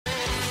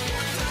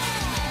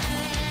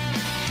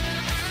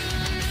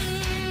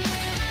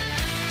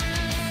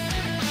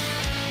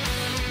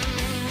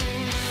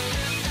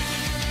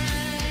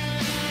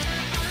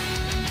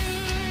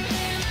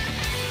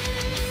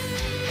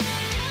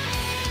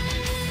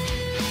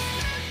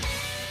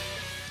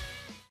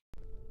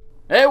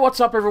Hey, what's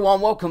up everyone?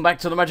 Welcome back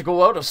to the magical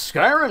world of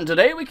Skyrim.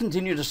 Today we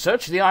continue to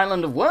search the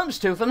island of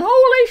Wyrmstooth, and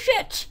holy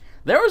shit!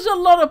 There is a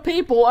lot of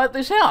people at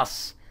this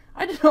house.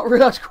 I did not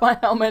realize quite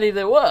how many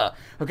there were.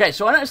 Okay,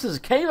 so I noticed there's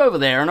a cave over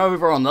there, and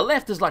over on the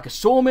left there's like a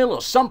sawmill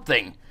or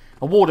something.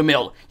 A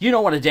watermill. You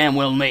know what I damn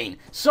well mean.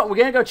 So we're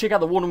gonna go check out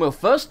the watermill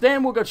first,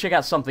 then we'll go check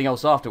out something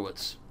else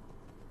afterwards.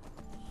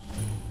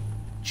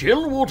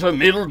 Chill water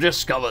mill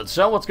discovered.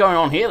 So what's going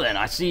on here then?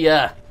 I see,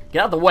 get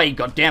out of the way,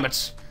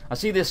 goddammit. I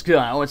see this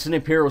guy. Oh, it's an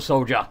Imperial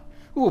soldier.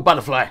 Ooh,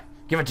 butterfly.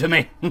 Give it to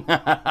me.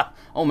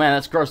 Oh man,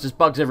 that's gross. There's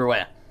bugs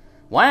everywhere.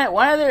 Why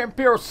are there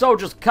Imperial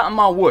soldiers cutting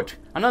my wood?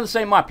 I know this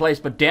ain't my place,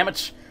 but damn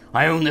it,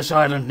 I own this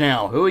island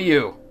now. Who are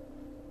you?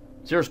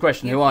 Serious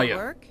question, who are you?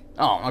 Work?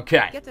 Oh,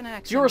 okay.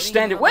 So you're a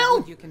standard.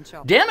 Well,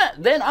 damn it,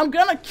 then I'm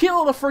gonna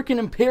kill the freaking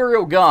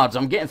Imperial guards.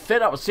 I'm getting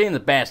fed up with seeing the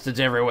bastards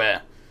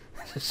everywhere.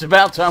 It's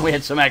about time we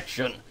had some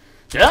action.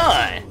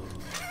 Die!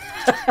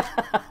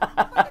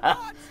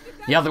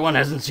 The other one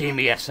hasn't seen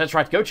me yet. That's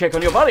right, go check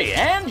on your buddy.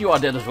 And you are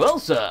dead as well,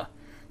 sir.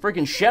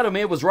 Freaking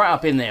Shadowmere was right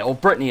up in there, or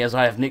Brittany as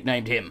I have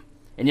nicknamed him.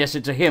 And yes,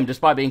 it's a him,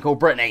 despite being called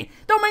Brittany.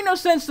 Don't make no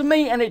sense to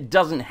me, and it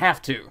doesn't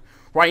have to.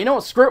 Right, you know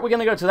what, screw it, we're going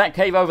to go to that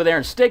cave over there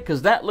instead,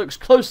 because that looks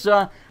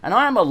closer, and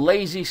I am a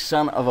lazy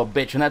son of a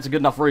bitch, and that's a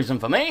good enough reason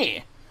for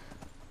me.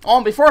 Oh,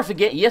 and before I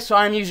forget, yes,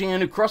 I am using a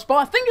new crossbow.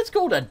 I think it's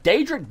called a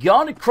Daedric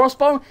Guarded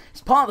Crossbow.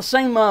 It's part of the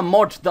same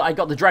mod that I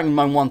got the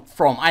Dragonborn one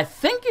from. I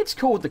think it's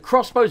called the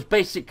Crossbows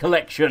Basic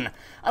Collection.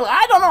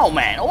 I don't know,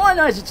 man. All I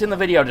know is it's in the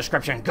video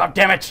description. God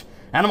damn it.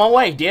 Out of my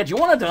way, dear. Do you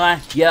want to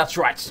die? Yeah, that's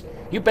right.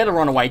 You better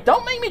run away.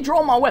 Don't make me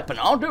draw my weapon.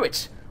 I'll do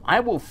it. I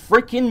will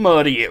freaking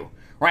murder you.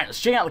 Right,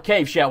 let's check out the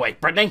cave, shall we?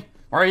 Brittany?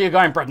 Where are you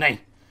going, Brittany?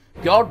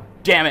 God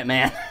damn it,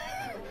 man.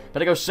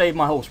 Better go save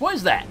my horse. What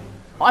is that?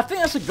 I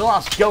think that's a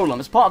glass golem.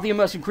 It's part of the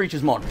Immersive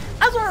Creatures mod.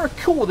 As I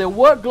recall, there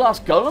were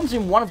glass golems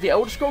in one of the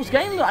Elder Scrolls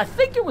games. I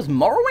think it was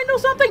Morrowind or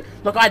something?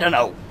 Look, I don't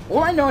know. All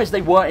I know is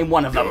they were in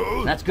one of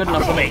them. That's good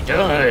enough for me.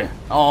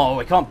 Oh,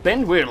 we can't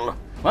bend wheel.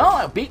 Well,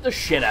 I'll beat the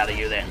shit out of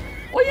you then.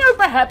 Or, you know,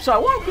 perhaps I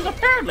won't, because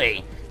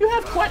apparently you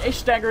have quite a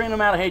staggering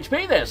amount of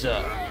HP there,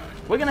 sir.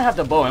 We're going to have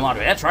to bow him, aren't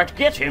we? That's right,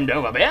 get him,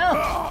 Dover Bear.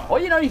 Or,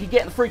 you know, you could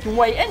get in the freaking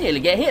way and nearly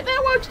get hit.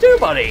 That works too,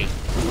 buddy.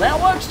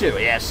 That works too.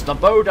 Yes, the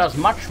bow does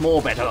much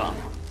more better.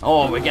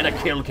 Oh, we get a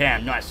kill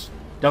cam. Nice.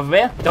 Dover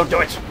Bear, don't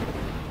do it.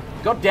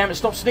 God damn it,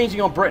 stop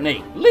sneezing on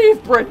Brittany.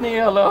 Leave Brittany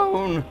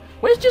alone.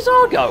 Where's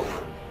J'zargo?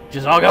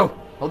 J'zargo?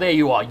 Oh, there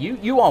you are.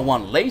 You are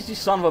one lazy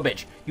son of a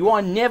bitch. You are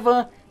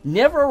never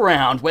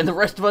around when the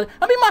rest of us...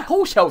 I mean, my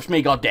horse helps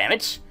me,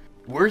 goddammit.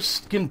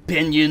 Worst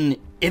companion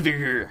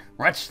ever.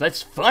 Right,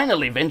 let's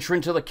finally venture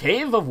into the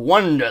Cave of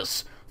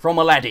Wonders from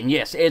Aladdin.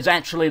 Yes, it's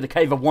actually the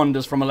Cave of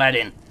Wonders from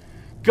Aladdin.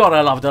 God,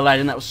 I loved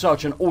Aladdin. That was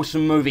such an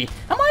awesome movie.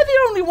 Am I the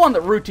only one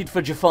that rooted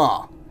for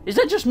Jafar? Is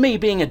that just me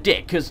being a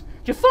dick? Because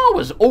Jafar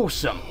was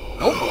awesome.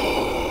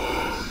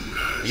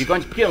 Oh. Are you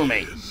going to kill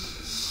me?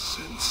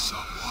 Since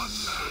someone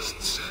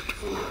last set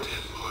foot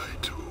in my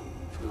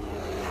tomb,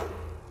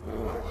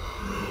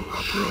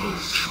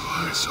 approach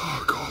my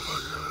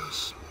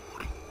sarcophagus,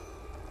 mortal.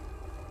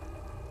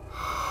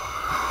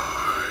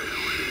 I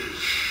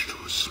wish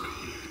to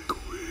speak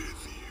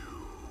with you.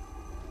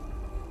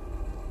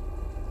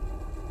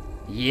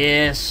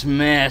 Yes,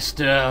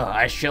 master.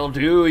 I shall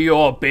do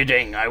your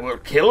bidding. I will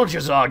kill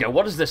J'zargo.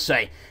 What does this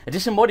say? A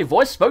disembodied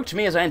voice spoke to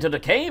me as I entered the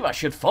cave. I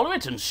should follow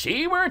it and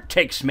see where it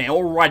takes me.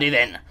 Alrighty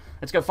then.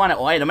 Let's go find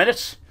out. Wait a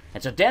minute.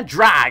 It's a dead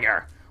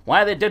dragon.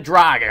 Why are there dead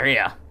dragon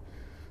here?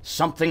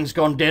 Something's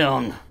gone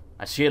down.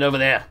 I see it over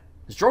there.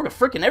 There's dragon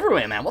freaking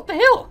everywhere, man. What the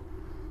hell?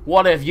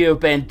 What have you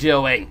been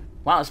doing?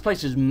 Wow, this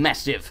place is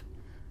massive.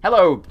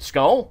 Hello,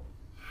 Skull.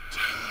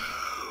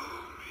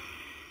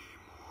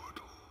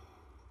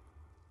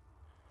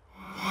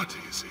 What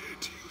is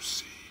it you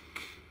seek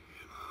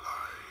in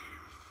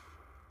life?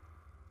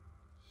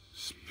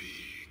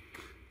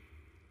 Speak.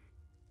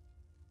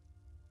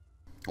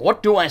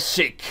 What do I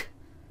seek?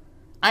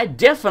 I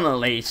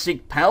definitely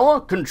seek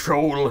power,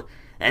 control,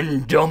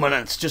 and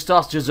dominance. Just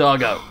ask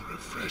J'zargo. How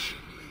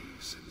refreshingly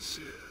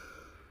sincere.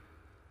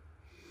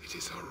 It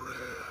is a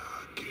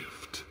rare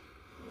gift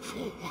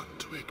for one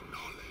to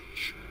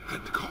acknowledge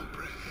and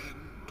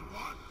comprehend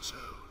one's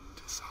own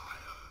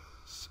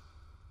desires.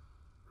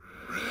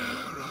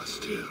 Rarer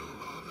still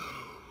are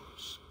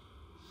those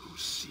who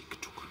seek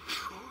to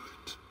control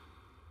it.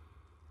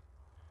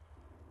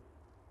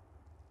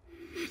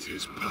 It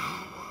is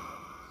power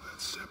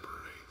that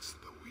separates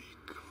the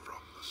weak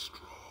from the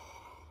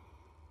strong,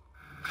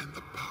 and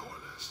the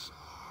powerless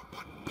are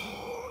but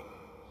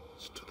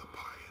pawns to the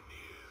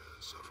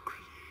pioneers of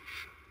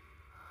creation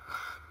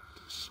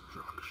and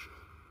destruction.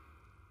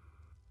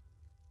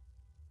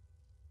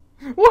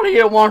 What do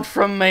you want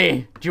from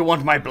me? Do you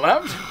want my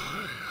blood?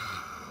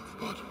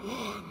 But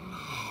one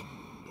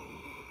humble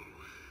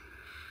wish,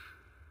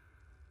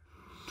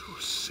 to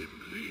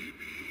simply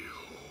be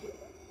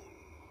whole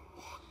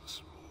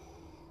once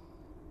more.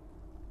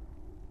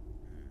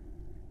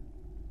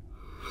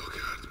 Look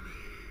at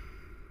me,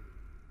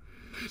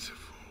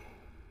 pitiful,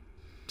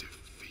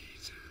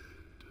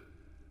 defeated.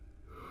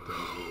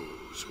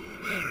 Those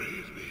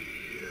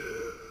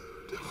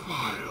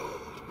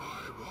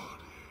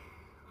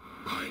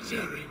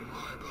tearing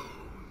my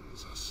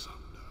bones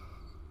asunder,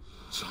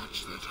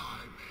 such that I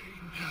may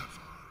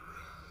never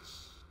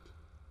rest.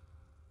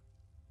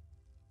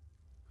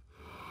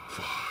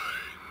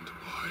 Find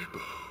my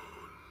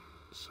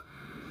bones,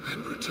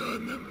 and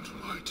return them to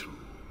my tomb,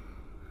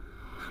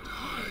 and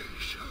I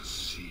shall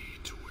see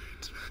to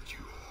it that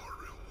you are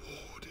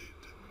rewarded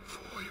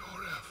for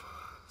your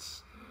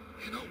efforts,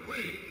 in a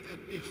way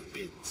that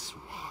befits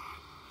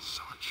one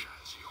such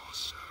as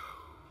yourself.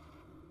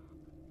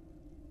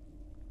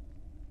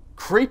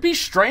 Creepy,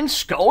 strange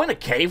skull in a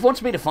cave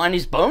wants me to find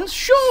his bones?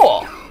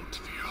 Sure! Out the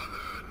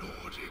other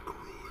Nordic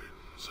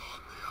ruins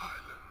on the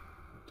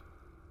island.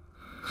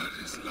 That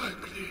is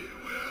likely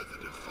where the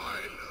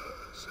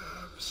Defilers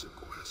have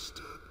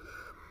sequestered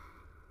them.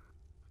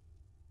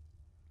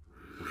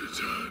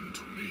 Return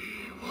to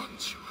me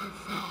once you have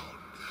found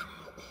them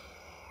all.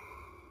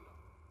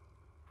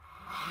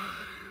 I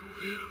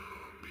will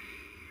be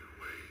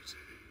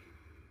waiting.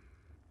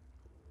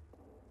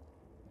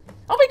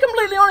 I'll be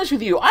completely honest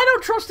with you, I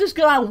don't trust this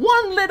guy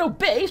one little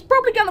bit. He's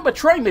probably gonna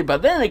betray me,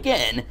 but then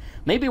again,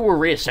 maybe we'll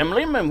reassemble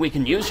him and we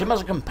can use him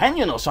as a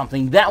companion or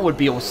something. That would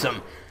be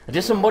awesome. A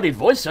disembodied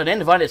voice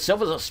identified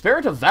itself as a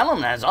spirit of Vulom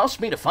and has asked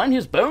me to find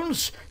his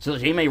bones, so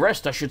that he may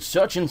rest. I should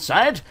search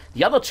inside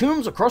the other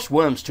tombs across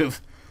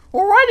Wyrmstooth.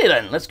 Alrighty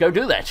then, let's go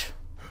do that.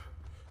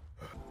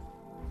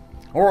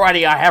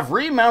 Alrighty, I have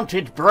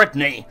remounted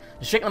Brittany.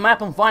 Let's check the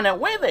map and find out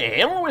where the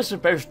hell we're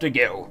supposed to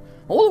go.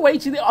 All the way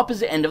to the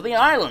opposite end of the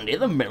island,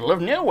 in the middle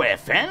of nowhere.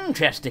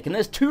 Fantastic, and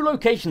there's 2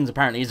 locations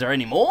apparently. Is there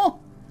any more?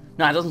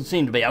 No, it doesn't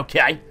seem to be.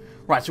 Okay.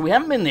 Right, so we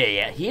haven't been there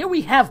yet. Here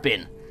we have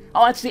been.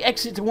 Oh, that's the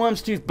exit to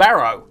Wyrmstooth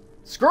Barrow.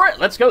 Screw it,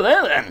 let's go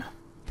there then.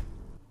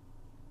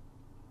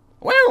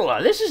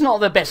 Well, this is not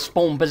the best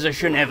spawn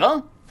position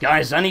ever.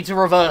 Guys, I need to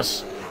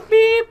reverse.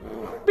 Beep,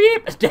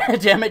 beep.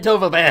 Damn it,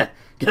 Dover Bear.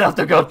 Get out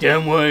the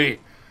goddamn way.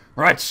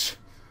 Right.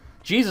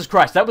 Jesus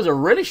Christ, that was a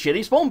really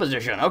shitty spawn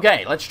position.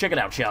 Okay, let's check it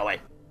out, shall we?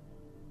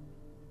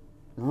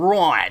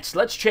 Right,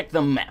 let's check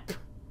the map.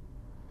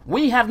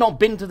 We have not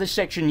been to this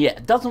section yet.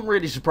 It doesn't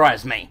really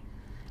surprise me.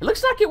 It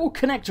looks like it will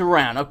connect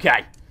around.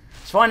 Okay,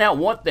 let's find out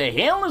what the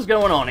hell is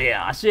going on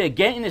here. I see a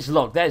gate and it's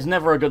locked. That is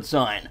never a good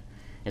sign.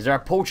 Is there a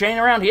pull chain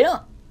around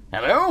here?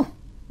 Hello?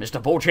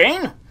 Mr. Pull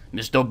Chain?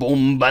 Mr.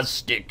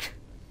 Bombastic.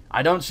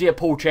 I don't see a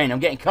pull chain. I'm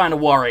getting kind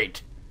of worried.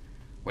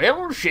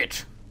 Well,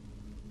 shit.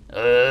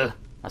 I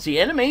see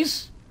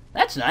enemies.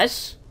 That's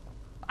nice.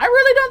 I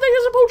really don't think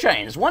there's a pull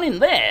chain. There's one in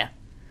there.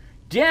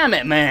 Damn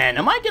it, man.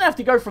 Am I going to have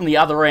to go from the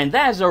other end?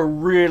 That is a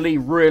really,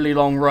 really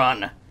long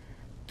run.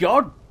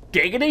 God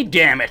diggity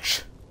damn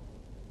it.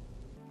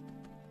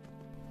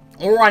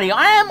 Alrighty,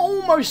 I am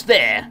almost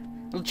there.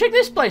 Well, check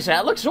this place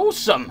out. It looks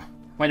awesome.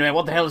 Wait a minute,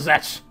 what the hell is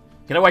that?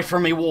 Get away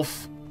from me,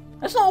 wolf.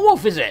 That's not a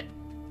wolf, is it?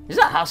 Is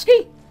that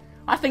Husky?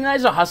 I think that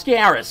is a Husky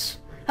Harris.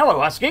 Hello,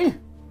 Husky.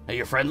 Are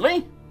you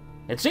friendly?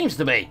 It seems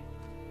to be.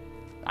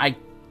 Are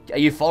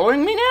you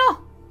following me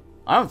now?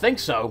 I don't think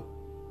so.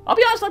 I'll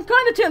be honest, I'm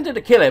kind of tempted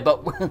to kill it,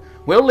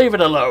 but we'll leave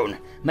it alone.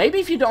 Maybe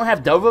if you don't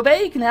have Dover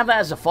Bay, you can have that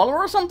as a follower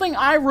or something?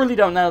 I really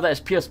don't know. That's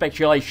pure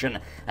speculation.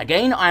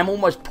 Again, I'm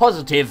almost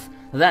positive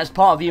that that's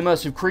part of the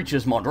Immersive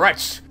Creatures mod.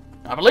 Right.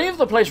 I believe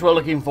the place we're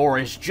looking for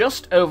is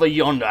just over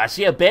yonder. I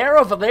see a bear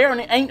over there,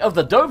 and it ain't of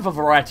the Dover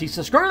variety,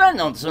 so screw that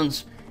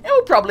nonsense. It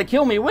will probably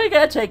kill me. We're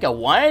gonna take a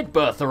wide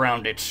berth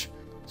around it.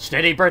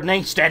 Steady,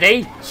 Brittany.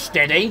 Steady.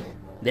 Steady.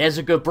 There's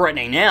a good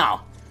Brittany.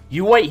 Now,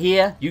 you wait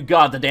here, you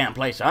guard the damn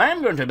place. I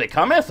am going to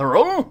become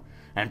ethereal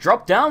and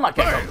drop down like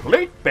a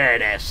complete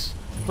badass.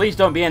 Please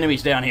don't be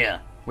enemies down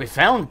here. We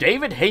found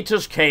David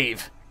Hayter's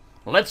cave.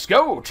 Let's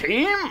go,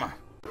 team!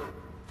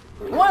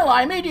 Well,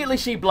 I immediately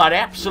see blood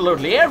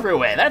absolutely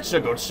everywhere. That's a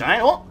good sign.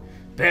 Oh,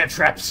 bear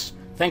traps.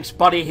 Thanks,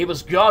 buddy. He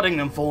was guarding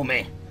them for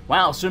me.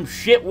 Wow, some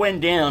shit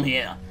went down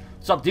here.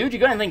 What's up, dude? You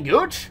got anything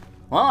good?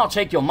 Well, I'll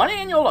take your money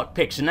and your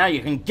lockpicks, and now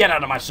you can get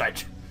out of my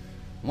sight.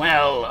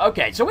 Well,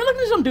 okay, so we're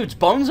looking at some dude's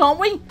bones,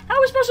 aren't we? How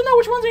are we supposed to know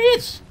which ones it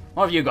is?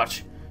 What have you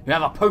got? You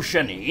have a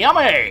potion.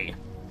 Yummy!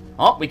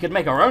 Oh, we could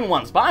make our own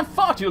ones, but I'm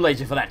far too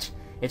lazy for that.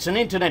 It's an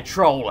internet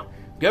troll.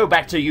 Go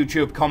back to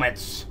YouTube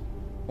comments.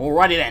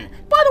 Alrighty then.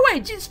 By the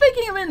way,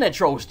 speaking of internet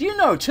trolls, do you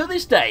know, to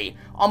this day,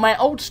 on my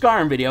old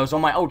Skyrim videos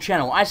on my old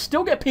channel, I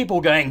still get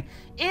people going,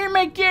 "Oh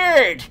my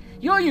god,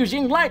 you're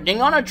using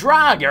lightning on a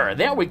Draugr.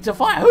 They're weak to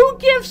fire." Who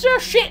gives a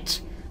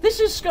shit? This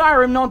is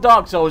Skyrim, not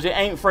Dark Souls. It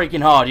ain't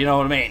freaking hard, you know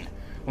what I mean?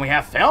 We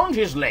have found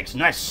his legs.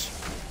 Nice.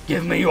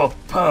 Give me your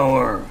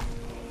power.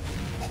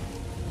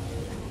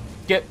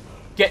 Give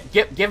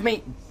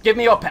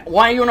me your power.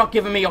 Why are you not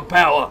giving me your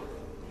power?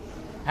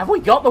 Have we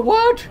got the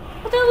word?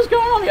 What the hell is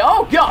going on here?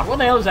 Oh god, what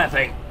the hell is that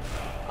thing?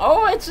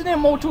 Oh, it's an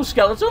immortal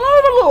skeleton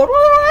overlord.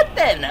 Alright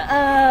then.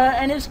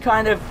 And it's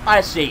kind of, I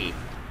see.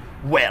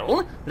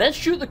 Well, let's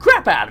shoot the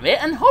crap out of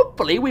it and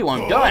hopefully we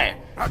won't die.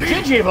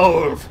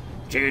 Digivolve!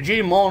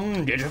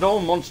 Digimon, digital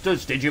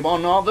monsters,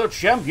 Digimon are the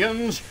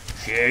champions.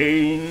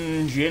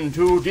 Change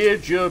into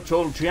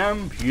digital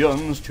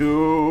champions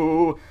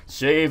to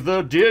save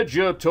the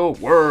digital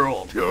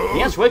world.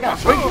 Yes, we're gonna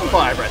swing from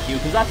fire breath you,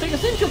 because I think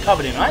it's you're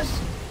covered in ice.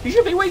 You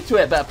should be weak to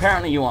it, but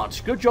apparently you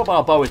aren't. Good job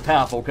our bow is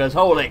powerful, because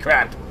holy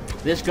crap,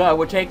 this guy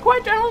would take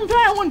quite a long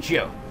time, wouldn't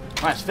you?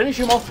 Let's finish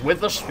him off with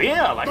the spear,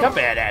 like a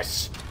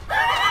badass.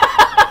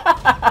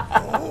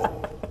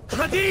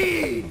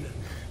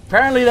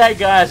 Apparently that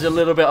guy is a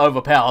little bit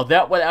overpowered.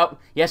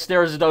 Yes,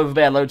 there is an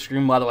overbear load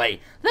screen, by the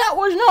way. That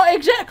was not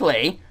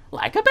exactly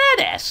like a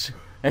badass.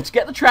 Let's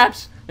get the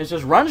traps. Let's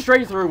just run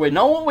straight through. We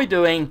know what we're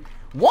doing.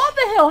 What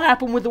the hell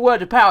happened with the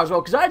word of power as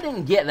well? Because I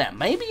didn't get that.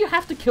 Maybe you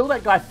have to kill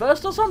that guy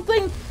first or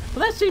something?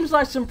 But that seems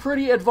like some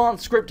pretty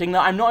advanced scripting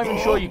that I'm not even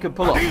sure you could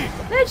pull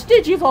off. Let's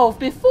digivolve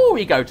before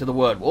we go to the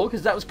word wall,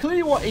 because that was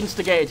clearly what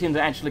instigated him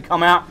to actually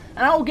come out.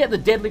 And I'll get the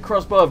deadly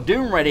crossbow of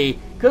doom ready,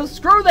 because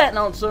screw that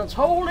nonsense.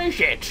 Holy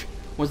shit.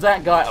 Was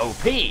that guy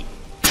OP?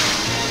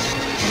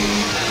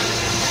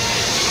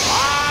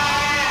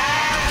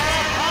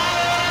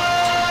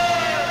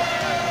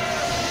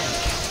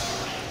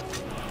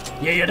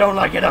 Yeah, you don't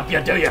like it up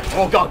yet, do you?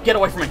 Oh god, get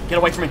away from me, get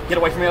away from me, get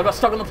away from me, I got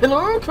stuck on the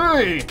pillar,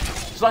 okay!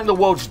 It's like the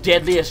world's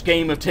deadliest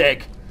game of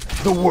tag.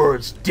 The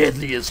world's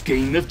deadliest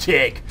game of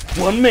tag.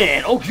 One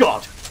man, oh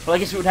god! Well, I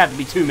guess it would have to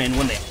be two men,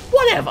 wouldn't it?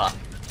 Whatever!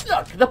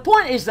 Look, the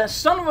point is that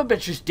son of a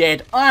bitch is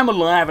dead, I'm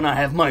alive, and I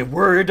have my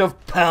word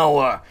of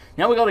power.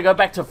 Now we gotta go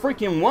back to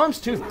freaking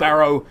Wyrmstooth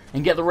Barrow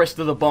and get the rest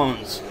of the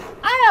bones.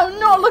 I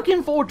am not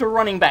looking forward to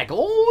running back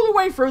all the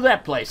way through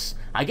that place.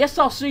 I guess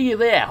I'll see you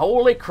there,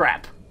 holy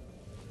crap.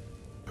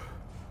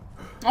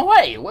 Oh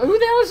wait, who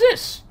the hell is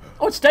this?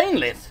 Oh, it's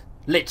Dainlith.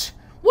 Lit.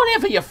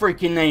 Whatever your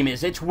freaking name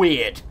is, it's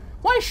weird.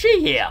 Why is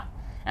she here?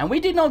 And we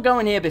did not go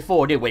in here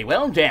before, did we?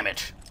 Well, damn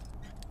it.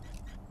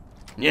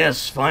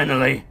 Yes,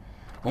 finally.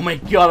 Oh my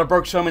god, I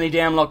broke so many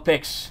damn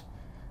lockpicks.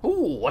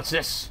 Ooh, what's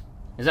this?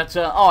 Is that,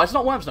 oh, it's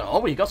not Wyrmstone. Oh,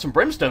 we got some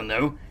brimstone,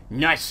 though.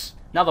 Nice.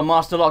 Another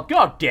master lock.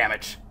 God damn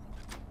it.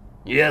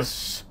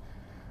 Yes.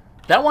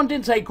 That one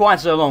didn't take quite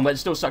so long, but it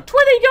still sucked.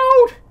 20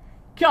 gold!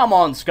 Come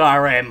on,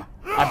 Skyrim.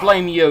 I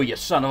blame you, you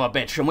son of a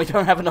bitch, and we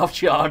don't have enough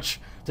charge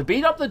to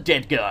beat up the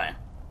dead guy.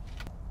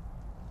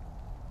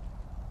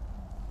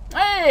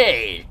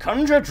 Hey,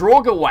 Conjure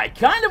Draugr White,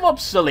 kind of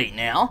obsolete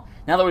now.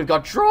 Now that we've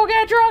got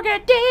Draugr,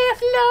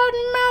 Death Lord,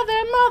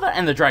 Mother,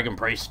 and the Dragon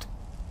Priest.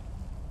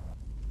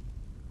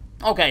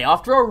 Okay,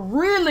 after a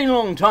really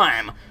long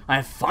time,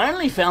 I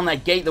finally found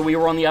that gate that we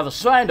were on the other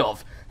side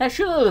of. That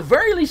should at the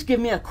very least give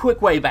me a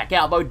quick way back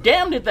out, though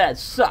damn did that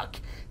suck.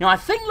 Now, I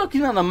think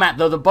looking at the map,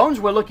 though, the bones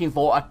we're looking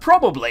for are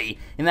probably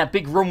in that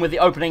big room with the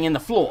opening in the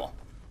floor.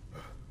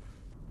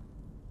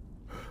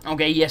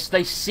 Okay, yes,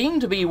 they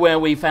seem to be where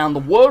we found the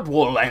word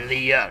wall and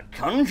the,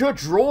 Conjure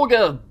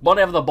Draugr,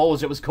 whatever the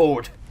balls it was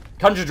called.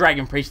 Conjure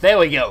Dragon Priest, there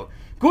we go.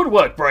 Good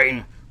work,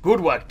 brain.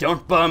 Good work.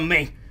 Don't burn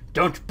me.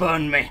 Don't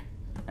burn me.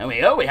 There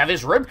we go, we have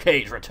his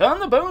ribcage. Return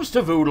the bones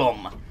to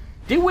Vulom.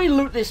 Did we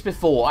loot this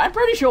before? I'm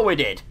pretty sure we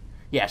did.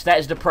 Yes, that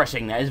is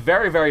depressing. That is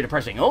very, very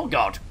depressing. Oh,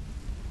 God.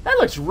 That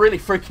looks really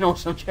freaking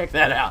awesome. Check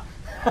that out.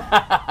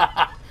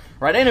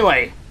 Right,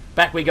 anyway.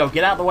 Back we go.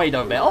 Get out of the way,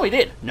 Dovebear. Oh, he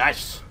did.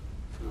 Nice.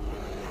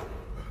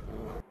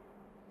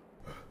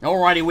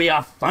 Alrighty, we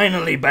are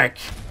finally back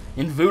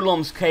in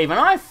Vulom's cave. And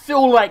I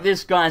feel like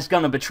this guy's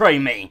gonna betray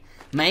me.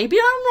 Maybe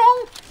I'm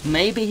wrong.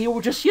 Maybe he will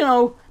just, you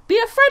know, be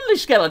a friendly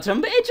skeleton.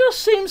 But it just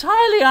seems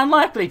highly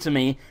unlikely to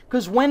me.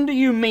 Because when do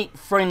you meet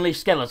friendly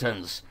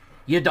skeletons?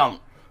 You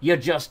don't. You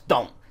just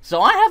don't.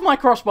 So I have my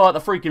crossbow at the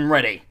freaking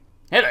ready.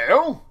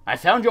 Hello, I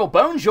found your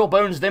bones, them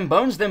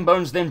bones, them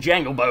bones, them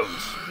jangle bones.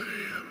 I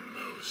am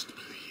most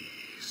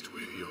pleased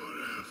with your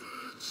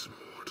efforts,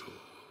 mortal.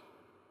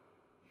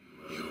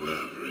 You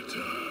have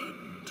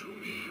returned to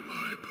me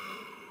my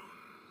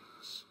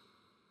bones,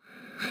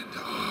 and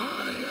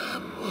I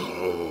am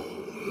whole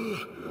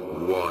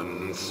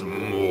once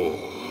more.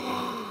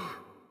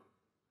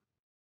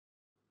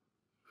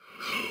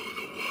 Though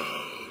the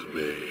world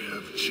may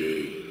have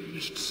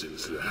changed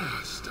since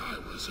last I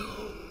was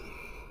whole,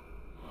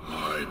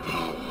 my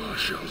power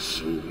shall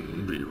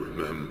soon be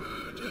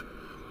remembered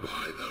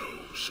by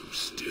those who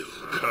still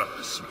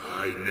curse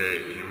my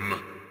name.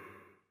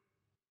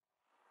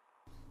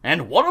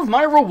 And what of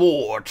my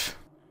reward?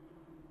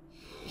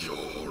 Your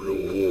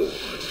reward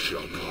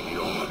shall be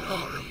the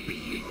honor of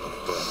being the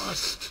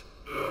first.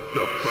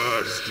 The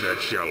first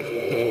that shall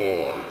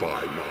fall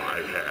by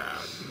my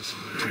hands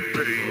to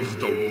pave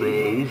the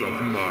road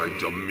of my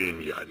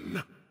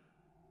dominion.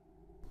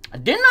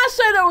 Didn't I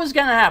say that was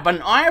gonna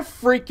happen? I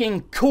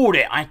freaking called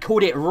it. I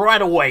called it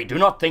right away. Do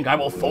not think I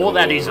will fall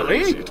that easily.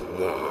 Is it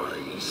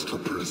wise to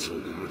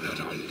presume that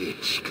a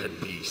lich can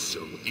be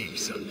so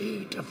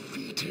easily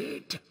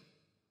defeated?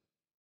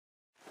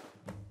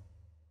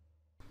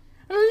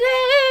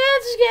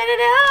 Let's get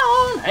it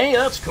on. Hey,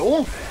 that's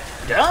cool.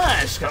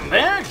 Die,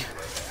 scumbag.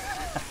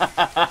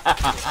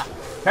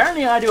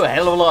 Apparently I do a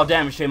hell of a lot of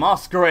damage to him. Oh,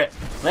 screw it.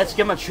 Let's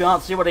give him a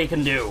chance, see what he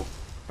can do.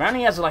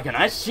 Apparently he has like an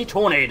icy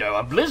tornado,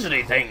 a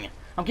blizzardy thing.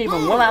 I'm keeping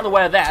well out of the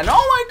way of that. And oh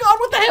my god,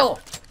 what the hell?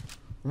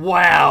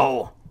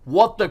 Wow.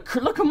 What the...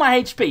 Look at my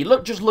HP.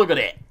 Look, just look at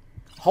it.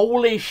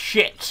 Holy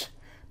shit.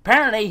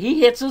 Apparently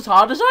he hits as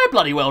hard as I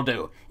bloody well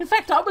do. In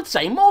fact, I would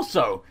say more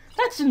so.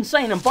 That's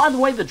insane. And by the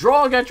way, the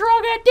Draga,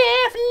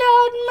 Death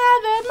Lord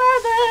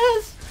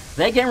Mothers,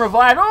 they're getting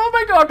revived. Oh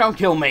my god, don't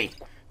kill me.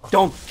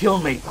 Don't kill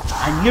me.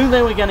 I knew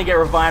they were going to get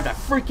revived. I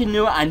freaking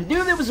knew it. I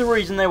knew there was a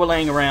reason they were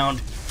laying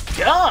around.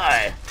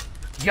 Die.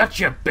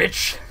 Gotcha,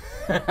 bitch.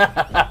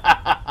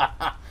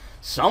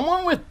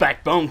 Someone with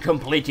backbone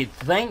completed.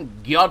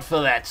 Thank God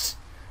for that.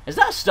 Is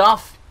that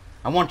stuff?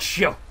 I want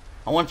you.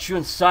 I want you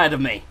inside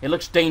of me. It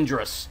looks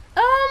dangerous.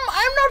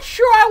 I'm not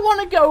sure I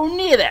want to go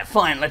near that.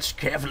 Fine, let's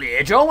carefully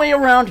edge our way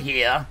around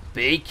here.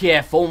 Be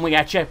careful when we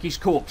got Chepke's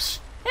corpse.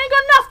 Ain't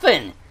got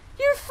nothing.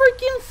 You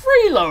freaking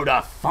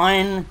freeloader.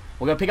 Fine.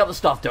 We're gonna pick up the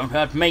stuff. Don't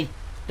hurt me.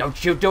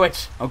 Don't you do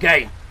it.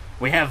 Okay.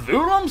 We have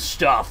Vulom's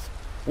stuff.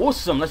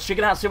 Awesome. Let's check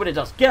it out, see what it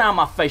does. Get out of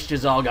my face,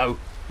 Jazargo.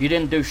 You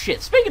didn't do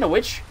shit. Speaking of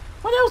which,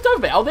 what the hell's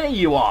Dammit? Oh, there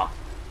you are.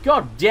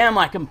 God damn,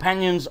 my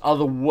companions are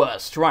the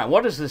worst. Right,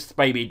 what does this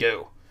baby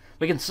do?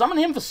 We can summon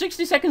him for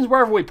 60 seconds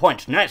wherever we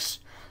point. Nice.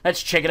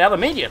 Let's check it out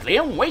immediately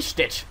and waste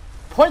it.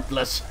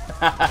 Pointless.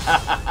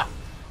 I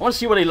want to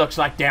see what he looks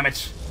like, damn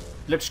it.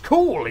 Looks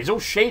cool. He's all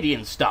shady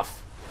and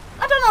stuff.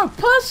 I don't know.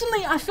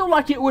 Personally, I feel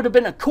like it would have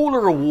been a cooler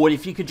reward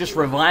if you could just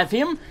revive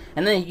him,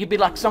 and then he could be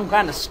like some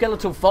kind of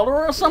skeletal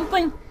follower or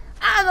something.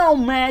 I don't know,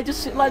 man.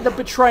 Just like the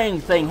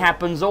betraying thing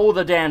happens all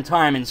the damn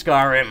time in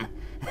Skyrim.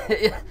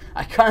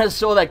 I kind of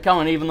saw that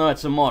coming, even though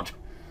it's a mod.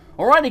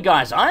 Alrighty,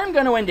 guys. I am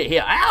going to end it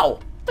here. Ow!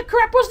 What the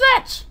crap was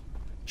that?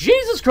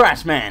 Jesus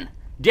Christ, man.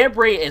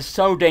 Debris is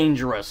so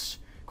dangerous.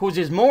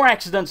 Causes more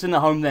accidents in the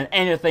home than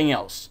anything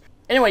else.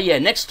 Anyway, yeah,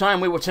 next time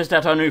we will test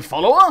out our new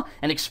follower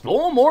and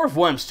explore more of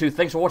Wyrmstooth.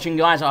 Thanks for watching,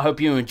 guys. I hope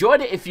you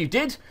enjoyed it. If you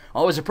did, I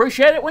always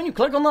appreciate it when you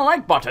click on the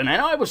like button.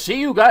 And I will see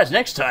you guys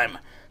next time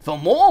for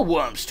more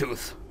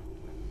Wyrmstooth.